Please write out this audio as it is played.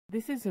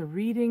This is a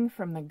reading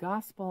from the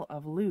Gospel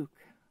of Luke,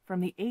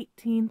 from the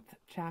 18th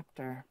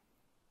chapter.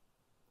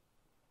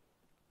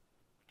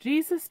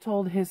 Jesus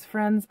told his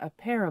friends a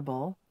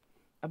parable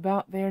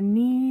about their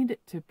need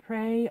to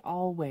pray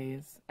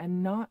always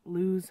and not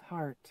lose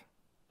heart.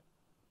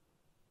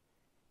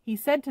 He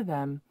said to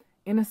them,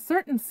 "In a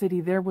certain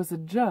city there was a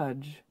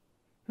judge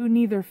who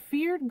neither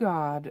feared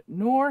God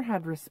nor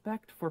had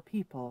respect for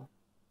people.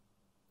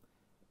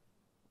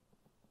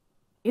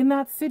 In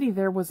that city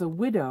there was a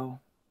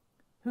widow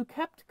who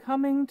kept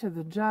coming to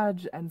the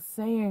judge and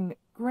saying,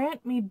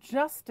 'Grant me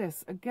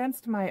justice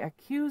against my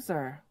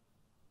accuser.'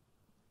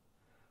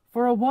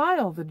 For a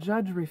while the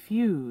judge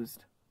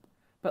refused,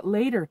 but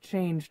later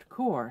changed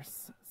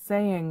course,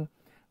 saying,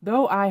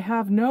 'Though I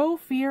have no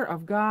fear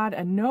of God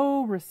and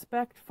no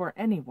respect for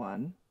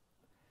anyone,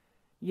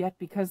 yet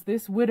because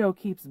this widow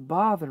keeps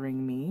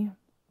bothering me,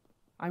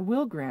 I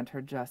will grant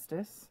her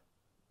justice,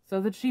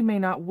 so that she may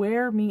not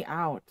wear me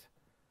out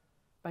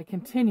by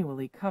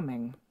continually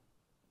coming.'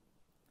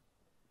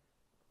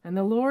 And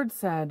the Lord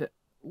said,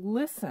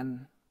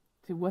 'Listen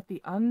to what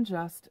the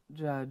unjust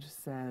judge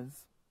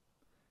says.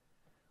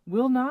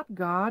 Will not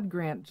God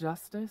grant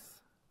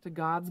justice to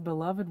God's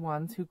beloved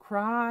ones who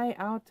cry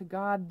out to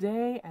God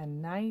day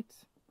and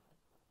night?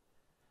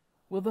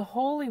 Will the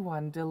Holy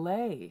One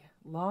delay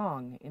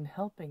long in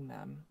helping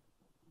them?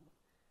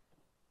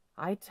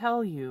 I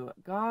tell you,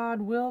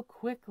 God will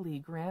quickly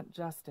grant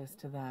justice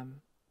to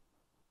them.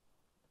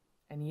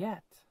 And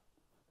yet,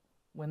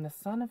 when the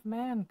Son of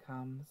Man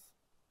comes,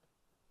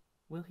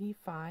 will he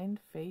find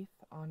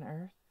faith on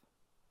earth?'"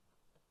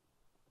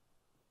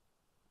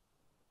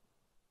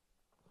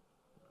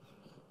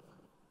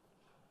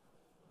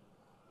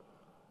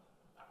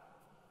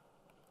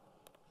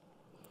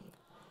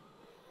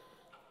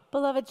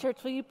 Beloved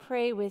church, will you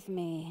pray with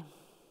me?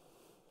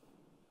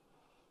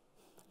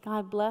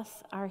 God,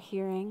 bless our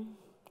hearing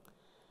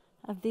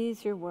of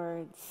these your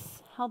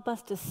words. Help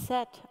us to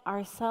set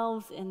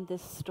ourselves in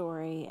this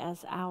story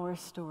as our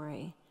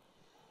story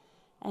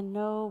and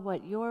know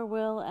what your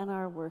will and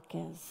our work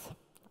is.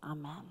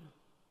 Amen.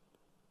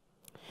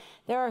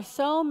 There are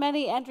so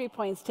many entry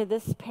points to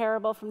this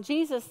parable from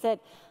Jesus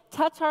that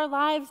touch our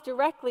lives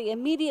directly,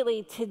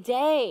 immediately,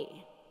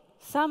 today.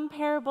 Some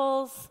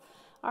parables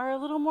are a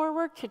little more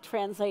work to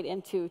translate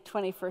into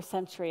 21st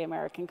century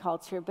American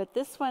culture, but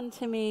this one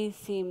to me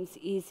seems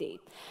easy.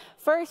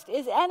 First,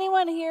 is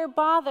anyone here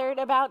bothered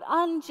about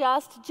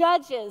unjust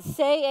judges?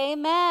 Say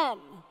amen.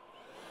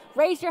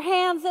 Raise your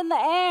hands in the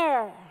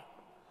air.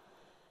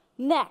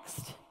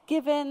 Next,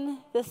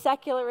 given the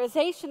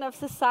secularization of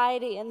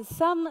society in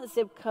some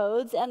zip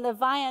codes and the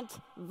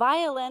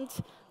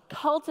violent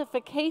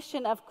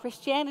cultification of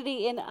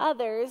Christianity in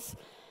others,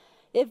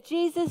 if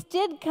Jesus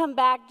did come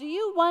back, do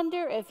you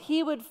wonder if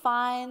he would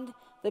find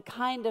the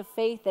kind of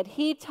faith that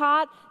he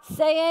taught?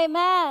 Say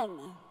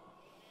amen.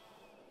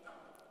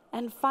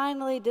 And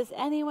finally, does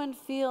anyone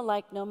feel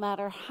like no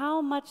matter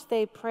how much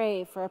they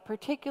pray for a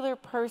particular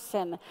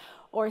person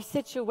or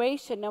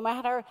situation, no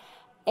matter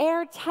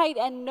airtight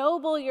and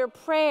noble your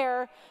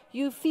prayer,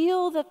 you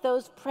feel that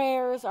those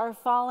prayers are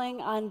falling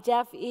on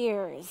deaf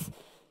ears?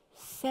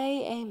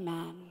 Say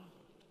amen.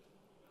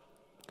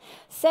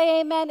 Say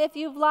amen if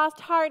you've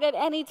lost heart at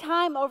any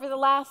time over the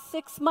last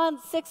 6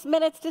 months, 6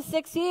 minutes to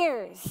 6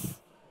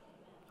 years.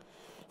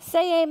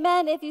 Say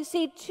amen if you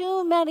see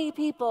too many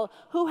people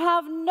who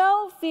have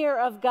no fear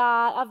of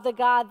God, of the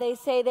God they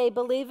say they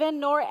believe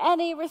in, nor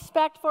any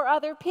respect for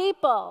other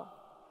people.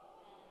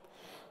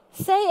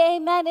 Say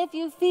amen if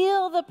you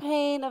feel the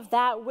pain of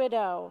that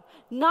widow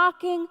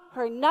knocking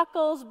her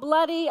knuckles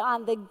bloody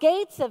on the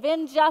gates of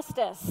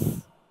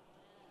injustice.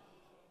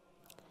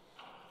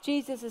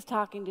 Jesus is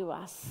talking to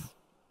us.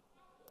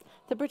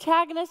 The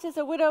protagonist is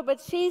a widow, but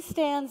she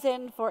stands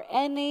in for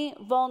any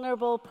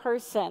vulnerable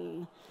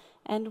person.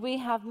 And we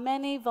have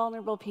many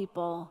vulnerable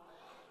people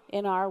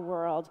in our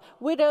world.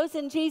 Widows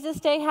in Jesus'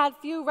 day had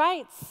few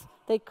rights.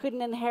 They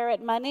couldn't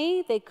inherit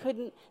money. They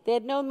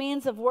had no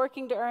means of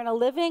working to earn a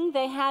living.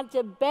 They had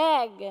to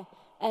beg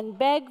and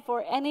beg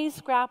for any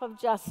scrap of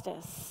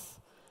justice,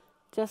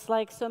 just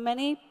like so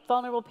many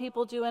vulnerable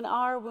people do in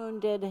our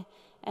wounded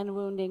and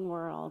wounding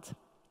world.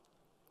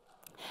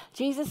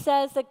 Jesus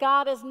says that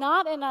God is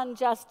not an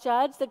unjust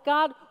judge, that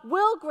God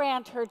will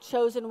grant her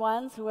chosen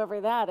ones, whoever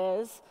that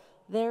is,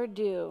 their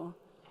due.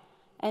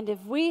 And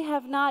if we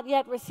have not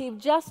yet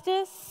received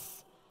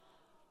justice,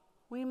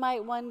 we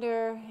might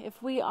wonder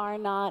if we are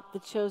not the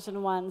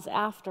chosen ones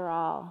after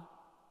all.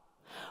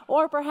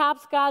 Or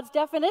perhaps God's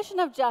definition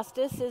of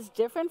justice is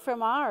different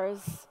from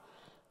ours.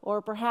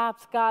 Or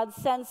perhaps God's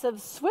sense of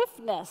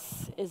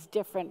swiftness is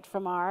different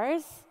from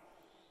ours.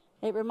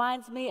 It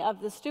reminds me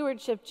of the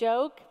stewardship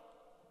joke.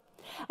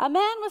 A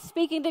man was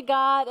speaking to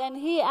God, and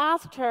he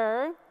asked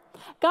her,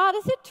 "God,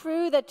 is it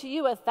true that to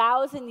you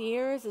 1,000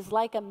 years is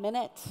like a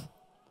minute?"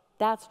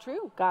 "That's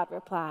true," God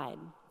replied.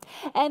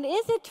 "And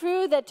is it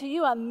true that to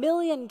you $1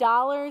 million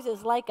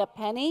is like a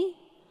penny?"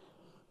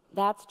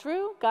 "That's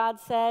true," God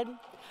said.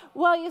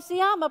 "Well, you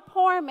see, I'm a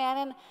poor man,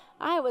 and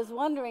I was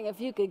wondering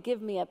if you could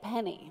give me a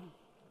penny."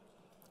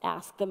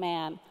 asked the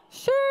man.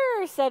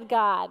 Sure, said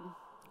God,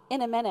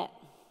 in a minute.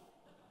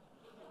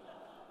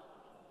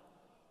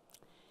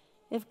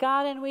 If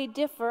God and we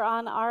differ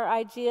on our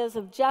ideas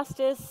of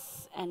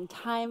justice and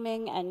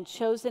timing and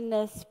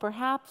chosenness,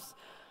 perhaps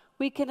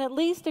we can at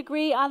least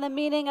agree on the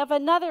meaning of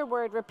another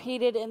word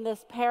repeated in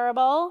this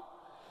parable,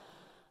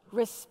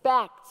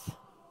 respect.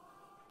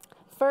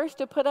 First,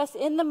 to put us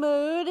in the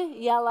mood,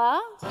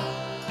 Yella.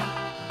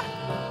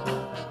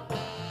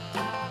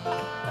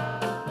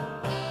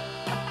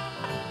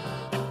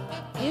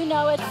 You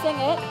know it, sing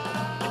it.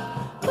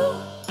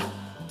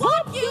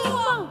 What you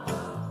want,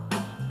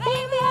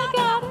 baby, I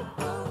got it.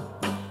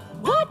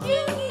 What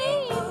you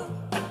need,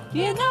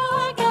 you know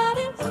I got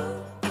it.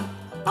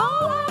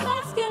 All I'm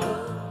asking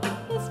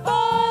is for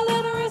a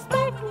little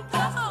respect,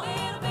 just a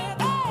little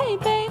bit. Hey,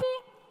 baby.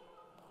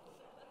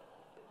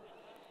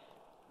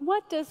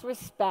 What does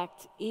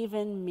respect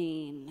even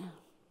mean?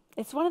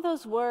 It's one of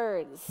those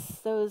words,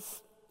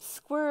 those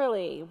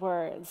squirrely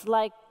words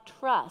like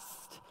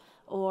trust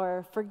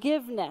or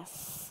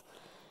forgiveness.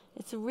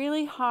 It's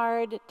really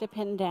hard to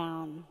pin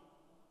down.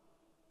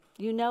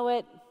 You know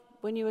it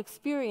when you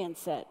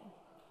experience it.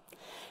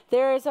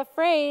 There is a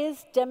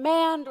phrase,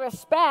 demand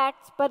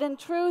respect, but in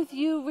truth,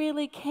 you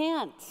really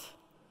can't.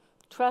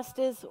 Trust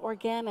is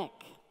organic.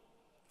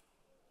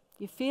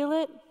 You feel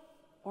it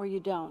or you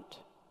don't.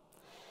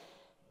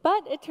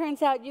 But it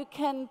turns out you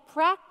can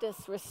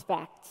practice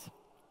respect.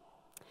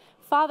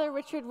 Father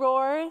Richard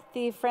Rohr,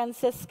 the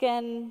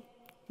Franciscan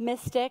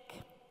mystic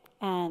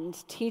and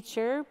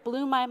teacher,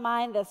 blew my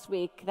mind this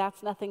week.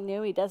 That's nothing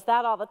new. He does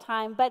that all the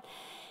time. But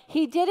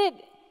he did it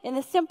in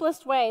the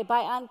simplest way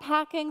by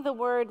unpacking the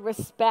word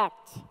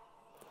respect.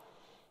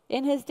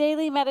 In his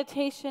daily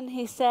meditation,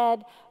 he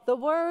said, the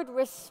word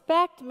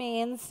respect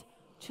means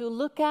to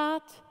look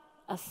at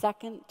a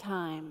second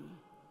time.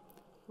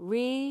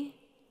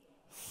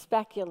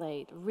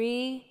 Re-speculate,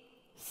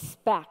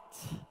 respect.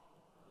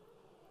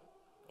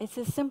 It's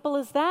as simple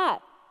as that.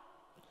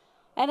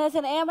 And as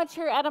an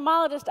amateur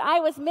etymologist, I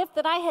was miffed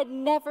that I had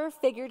never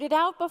figured it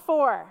out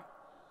before.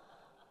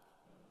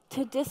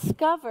 To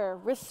discover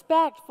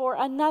respect for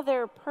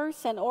another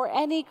person or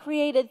any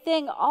created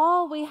thing,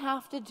 all we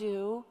have to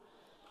do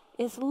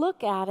is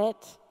look at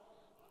it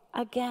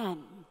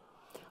again.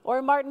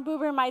 Or Martin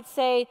Buber might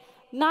say,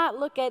 not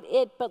look at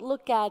it, but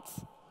look at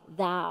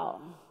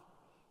thou.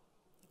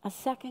 A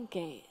second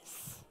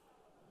gaze,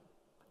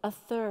 a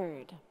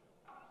third,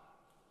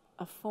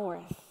 a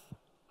fourth.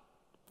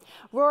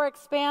 Rohr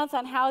expands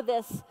on how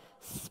this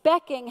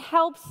specking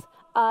helps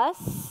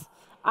us,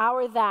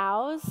 our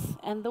thous,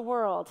 and the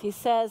world. He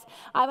says,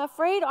 I'm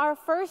afraid our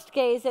first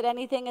gaze at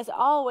anything is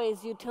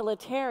always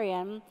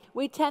utilitarian.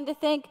 We tend to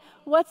think,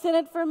 what's in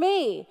it for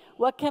me?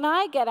 What can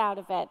I get out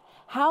of it?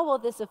 How will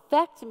this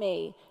affect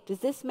me? Does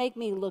this make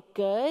me look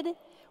good?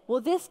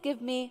 Will this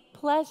give me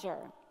pleasure?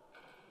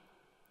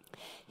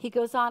 He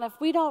goes on, if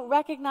we don't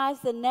recognize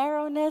the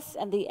narrowness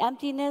and the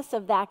emptiness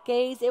of that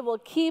gaze, it will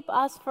keep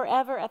us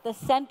forever at the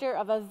center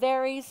of a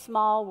very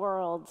small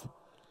world.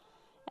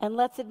 And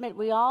let's admit,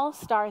 we all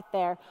start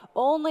there.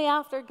 Only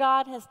after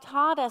God has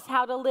taught us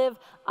how to live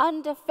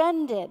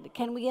undefended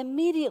can we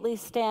immediately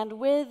stand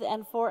with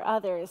and for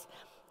others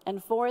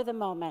and for the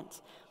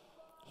moment.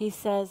 He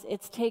says,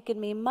 it's taken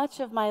me much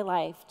of my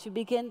life to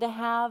begin to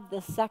have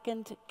the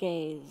second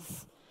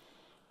gaze.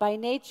 By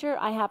nature,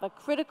 I have a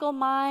critical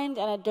mind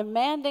and a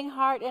demanding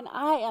heart, and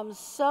I am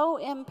so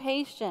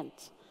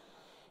impatient.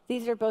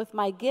 These are both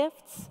my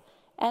gifts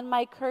and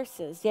my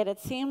curses, yet it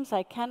seems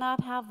I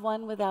cannot have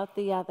one without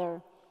the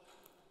other.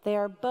 They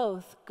are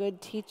both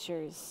good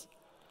teachers.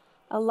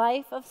 A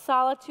life of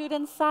solitude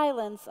and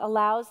silence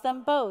allows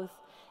them both,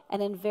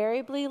 and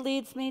invariably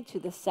leads me to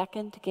the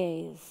second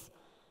gaze,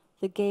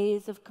 the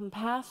gaze of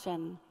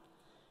compassion.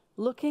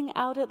 Looking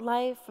out at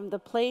life from the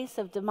place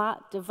of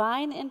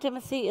divine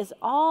intimacy is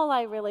all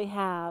I really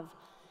have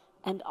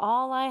and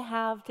all I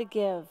have to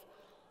give,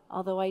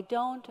 although I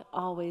don't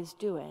always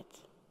do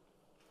it.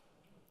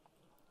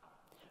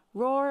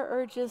 Rohr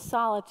urges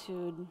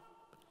solitude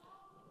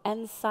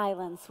and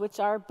silence, which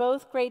are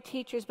both great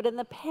teachers, but in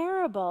the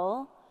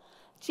parable,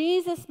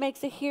 Jesus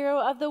makes a hero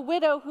of the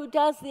widow who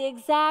does the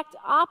exact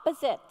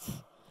opposite.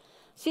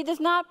 She does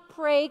not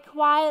pray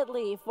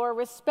quietly for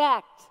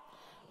respect.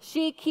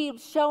 She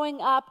keeps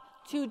showing up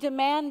to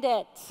demand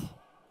it.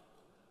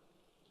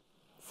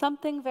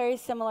 Something very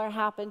similar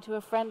happened to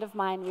a friend of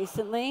mine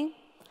recently.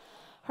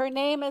 Her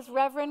name is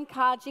Reverend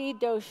Kaji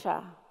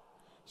Dosha.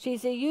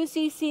 She's a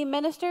UCC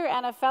minister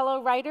and a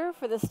fellow writer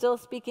for the Still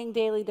Speaking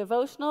Daily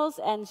Devotionals,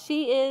 and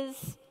she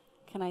is,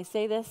 can I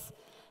say this?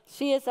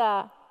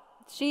 I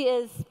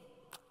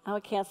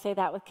can't say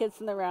that with kids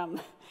in the room.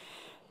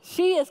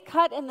 She is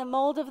cut in the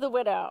mold of the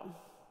widow.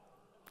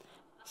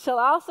 She'll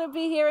also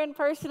be here in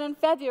person in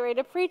February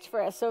to preach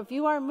for us. So if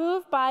you are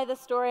moved by the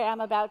story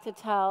I'm about to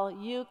tell,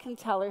 you can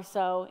tell her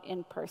so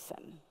in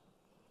person.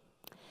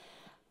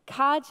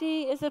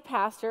 Kaji is a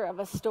pastor of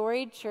a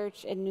storied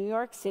church in New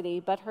York City,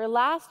 but her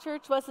last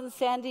church was in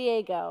San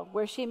Diego,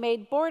 where she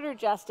made border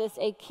justice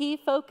a key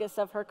focus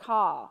of her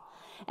call.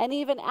 And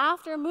even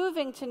after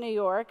moving to New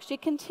York, she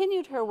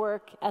continued her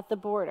work at the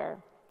border.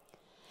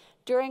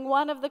 During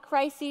one of the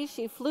crises,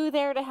 she flew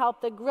there to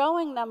help the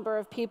growing number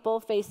of people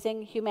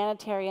facing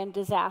humanitarian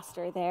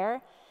disaster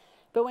there.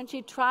 But when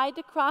she tried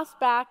to cross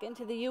back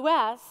into the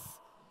U.S.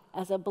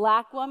 as a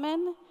Black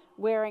woman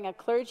wearing a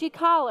clergy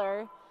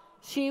collar,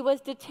 she was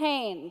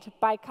detained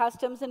by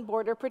Customs and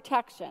Border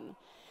Protection.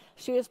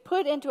 She was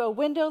put into a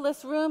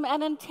windowless room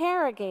and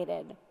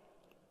interrogated.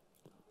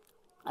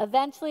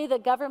 Eventually, the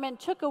government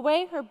took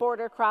away her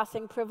border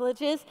crossing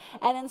privileges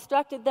and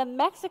instructed the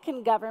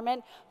Mexican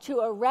government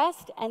to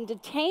arrest and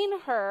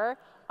detain her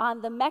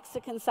on the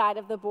Mexican side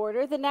of the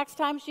border the next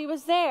time she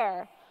was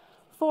there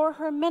for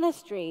her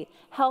ministry,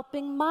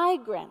 helping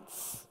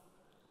migrants.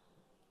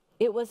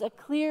 It was a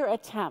clear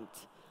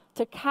attempt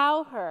to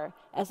cow her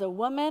as a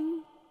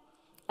woman,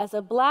 as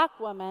a Black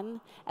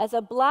woman, as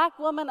a Black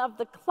woman of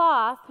the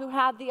cloth who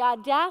had the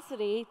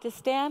audacity to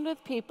stand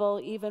with people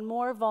even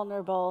more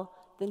vulnerable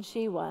than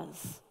she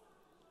was.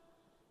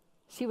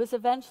 She was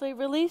eventually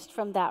released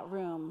from that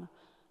room,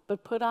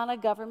 but put on a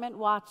government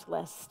watch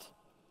list.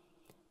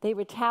 They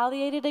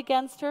retaliated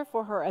against her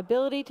for her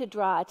ability to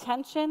draw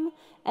attention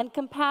and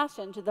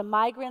compassion to the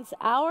migrants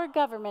our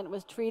government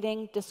was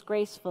treating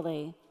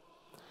disgracefully.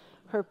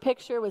 Her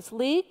picture was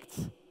leaked.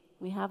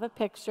 We have a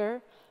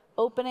picture,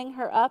 opening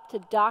her up to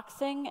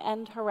doxing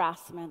and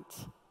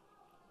harassment.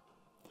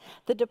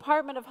 The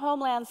Department of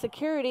Homeland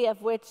Security,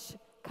 of which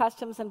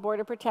Customs and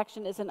Border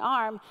Protection is an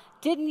arm,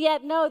 didn't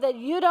yet know that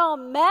you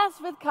don't mess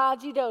with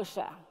Kaji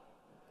Dosha.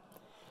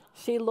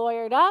 She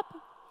lawyered up.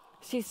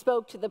 She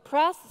spoke to the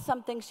press,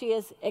 something she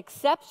is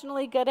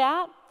exceptionally good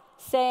at,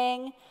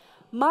 saying,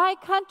 "My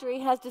country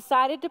has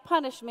decided to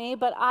punish me,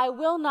 but I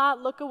will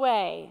not look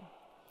away.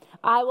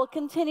 I will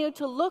continue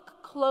to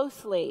look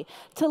closely,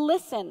 to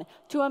listen,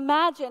 to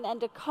imagine, and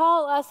to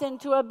call us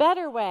into a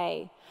better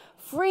way.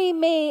 Free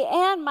me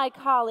and my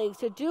colleagues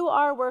to do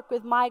our work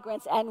with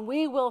migrants, and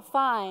we will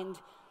find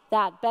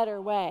that better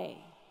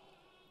way."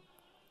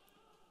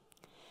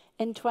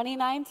 In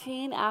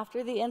 2019,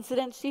 after the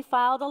incident, she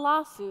filed a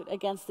lawsuit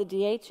against the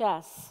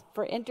DHS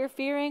for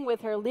interfering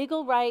with her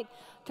legal right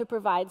to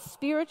provide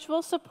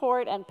spiritual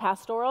support and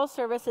pastoral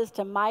services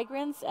to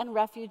migrants and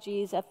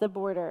refugees at the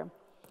border.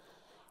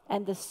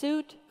 And the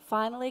suit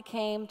finally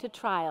came to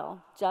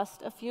trial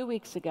just a few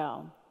weeks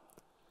ago.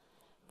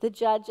 The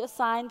judge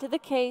assigned to the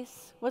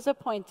case was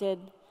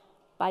appointed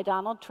by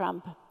Donald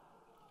Trump.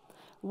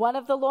 One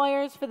of the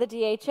lawyers for the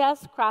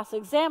DHS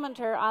cross-examined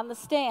her on the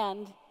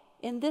stand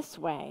in this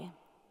way.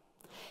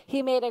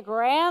 He made a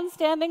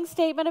grandstanding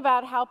statement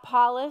about how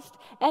polished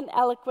and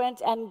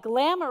eloquent and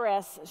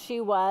glamorous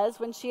she was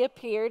when she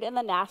appeared in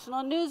the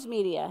national news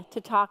media to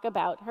talk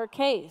about her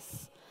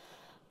case.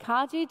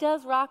 Kaji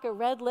does rock a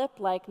red lip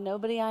like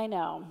nobody I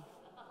know.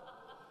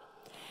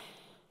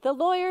 The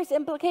lawyer's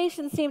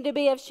implication seemed to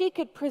be if she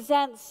could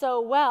present so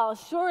well,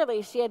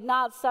 surely she had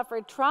not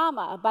suffered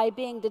trauma by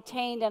being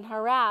detained and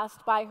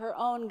harassed by her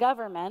own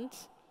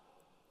government.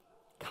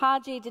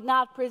 Kaji did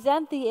not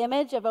present the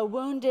image of a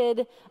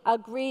wounded,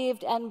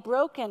 aggrieved, and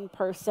broken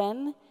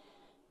person,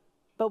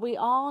 but we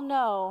all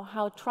know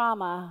how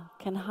trauma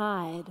can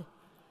hide,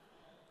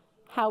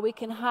 how we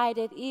can hide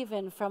it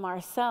even from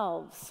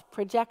ourselves,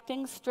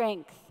 projecting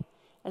strength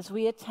as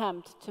we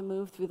attempt to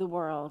move through the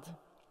world.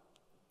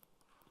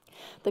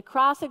 The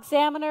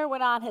cross-examiner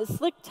went on his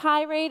slick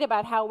tirade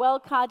about how well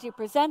Kaji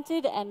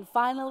presented and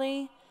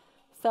finally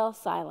fell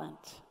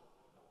silent.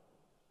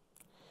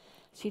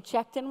 She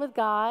checked in with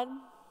God.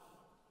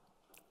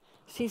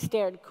 She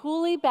stared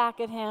coolly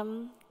back at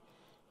him,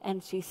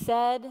 and she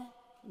said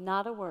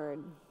not a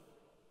word.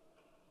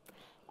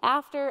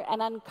 After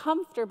an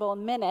uncomfortable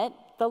minute,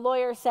 the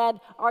lawyer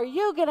said, "Are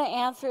you going to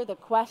answer the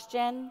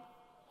question?"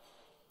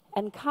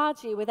 And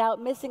Kaji, without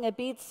missing a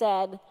beat,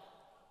 said,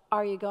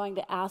 "Are you going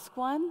to ask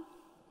one?"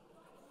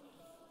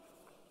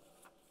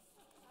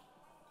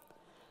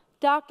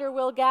 Dr.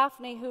 Will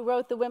Gaffney, who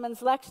wrote the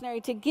Women's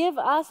Lectionary to give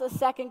us a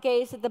second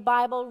gaze at the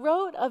Bible,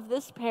 wrote of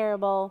this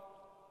parable,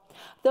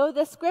 "Though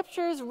the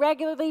scriptures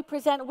regularly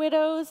present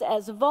widows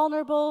as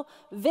vulnerable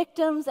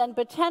victims and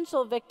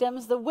potential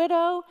victims, the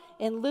widow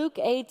in Luke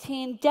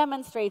 18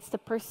 demonstrates the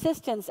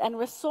persistence and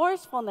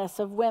resourcefulness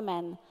of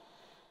women,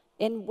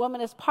 in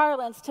womanist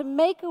parlance, to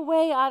make a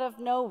way out of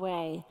no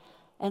way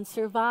and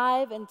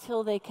survive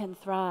until they can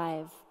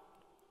thrive."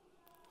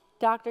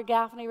 Dr.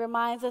 Gaffney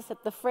reminds us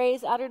that the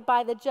phrase uttered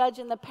by the judge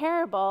in the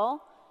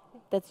parable,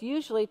 that's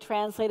usually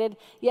translated,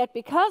 "Yet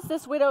because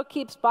this widow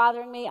keeps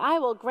bothering me, I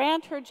will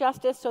grant her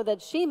justice so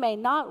that she may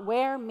not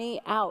wear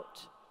me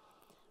out."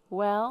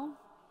 Well,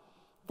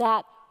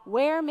 that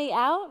 "wear me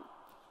out"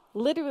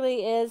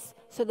 literally is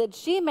so that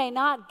she may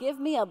not give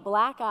me a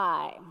black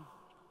eye.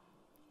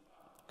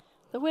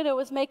 The widow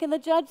was making the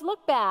judge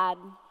look bad.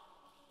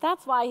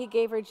 That's why he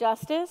gave her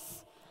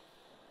justice.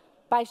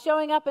 By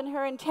showing up in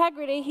her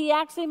integrity, he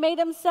actually made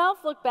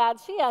himself look bad.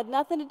 She had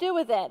nothing to do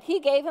with it. He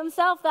gave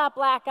himself that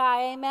black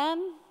eye,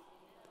 amen?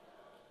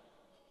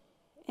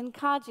 In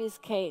Kaji's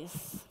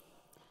case,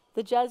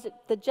 the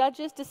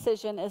judge's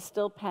decision is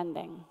still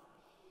pending.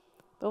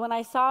 But when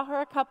I saw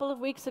her a couple of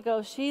weeks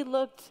ago, she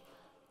looked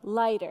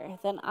lighter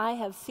than I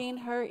have seen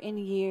her in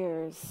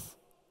years,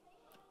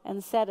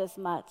 and said as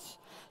much.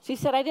 She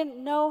said, I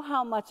didn't know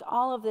how much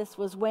all of this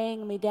was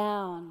weighing me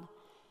down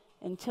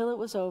until it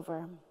was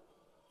over.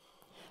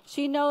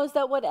 She knows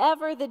that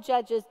whatever the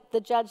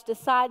judge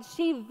decides,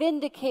 she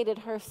vindicated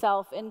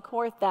herself in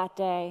court that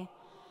day.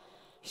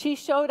 She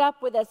showed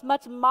up with as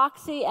much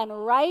moxie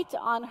and right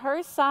on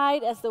her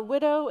side as the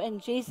widow in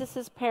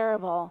Jesus'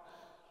 parable.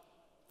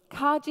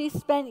 Kaji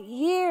spent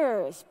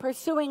years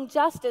pursuing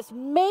justice,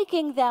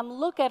 making them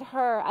look at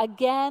her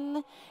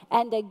again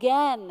and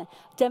again,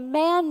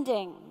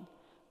 demanding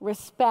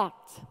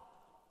respect,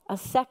 a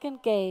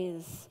second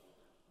gaze,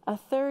 a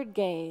third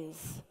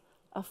gaze,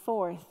 a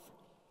fourth.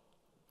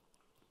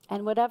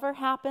 And whatever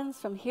happens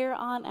from here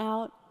on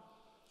out,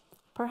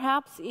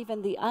 perhaps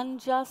even the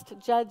unjust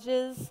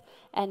judges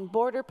and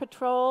Border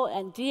Patrol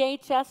and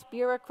DHS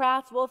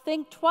bureaucrats will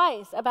think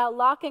twice about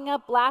locking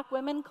up black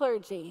women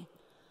clergy,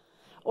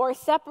 or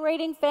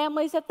separating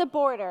families at the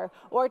border,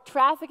 or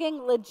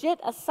trafficking legit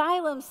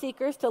asylum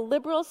seekers to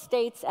liberal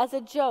states as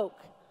a joke,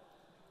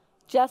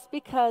 just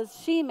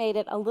because she made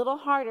it a little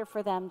harder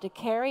for them to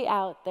carry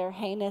out their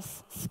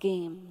heinous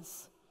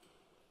schemes.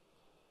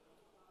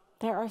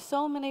 There are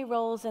so many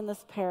roles in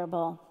this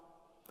parable,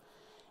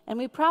 and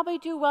we probably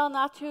do well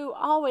not to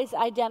always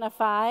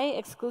identify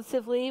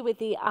exclusively with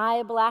the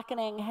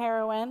eye-blackening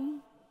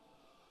heroine.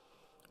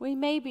 We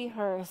may be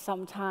her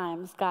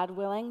sometimes, God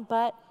willing,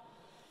 but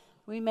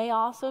we may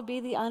also be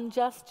the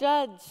unjust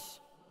judge,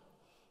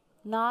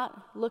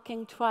 not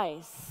looking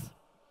twice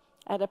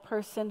at a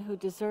person who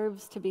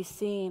deserves to be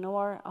seen,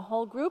 or a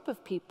whole group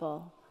of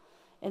people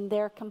in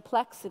their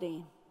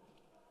complexity.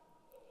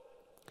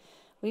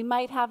 We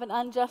might have an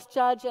unjust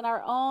judge in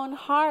our own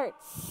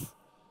hearts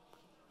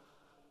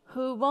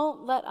who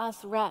won't let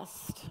us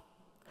rest,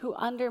 who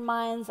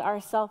undermines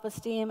our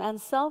self-esteem and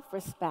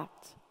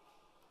self-respect.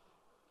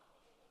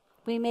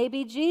 We may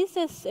be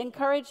Jesus,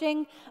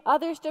 encouraging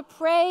others to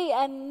pray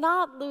and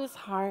not lose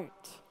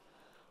heart,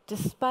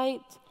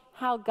 despite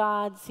how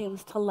God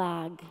seems to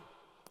lag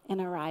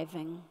in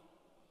arriving.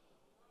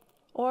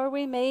 Or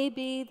we may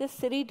be the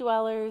city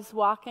dwellers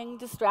walking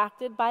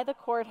distracted by the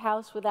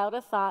courthouse without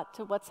a thought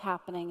to what's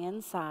happening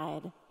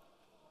inside.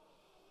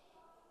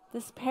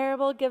 This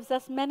parable gives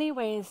us many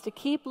ways to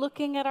keep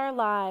looking at our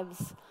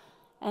lives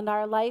and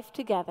our life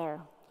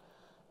together,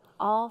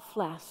 all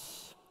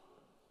flesh.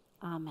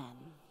 Amen.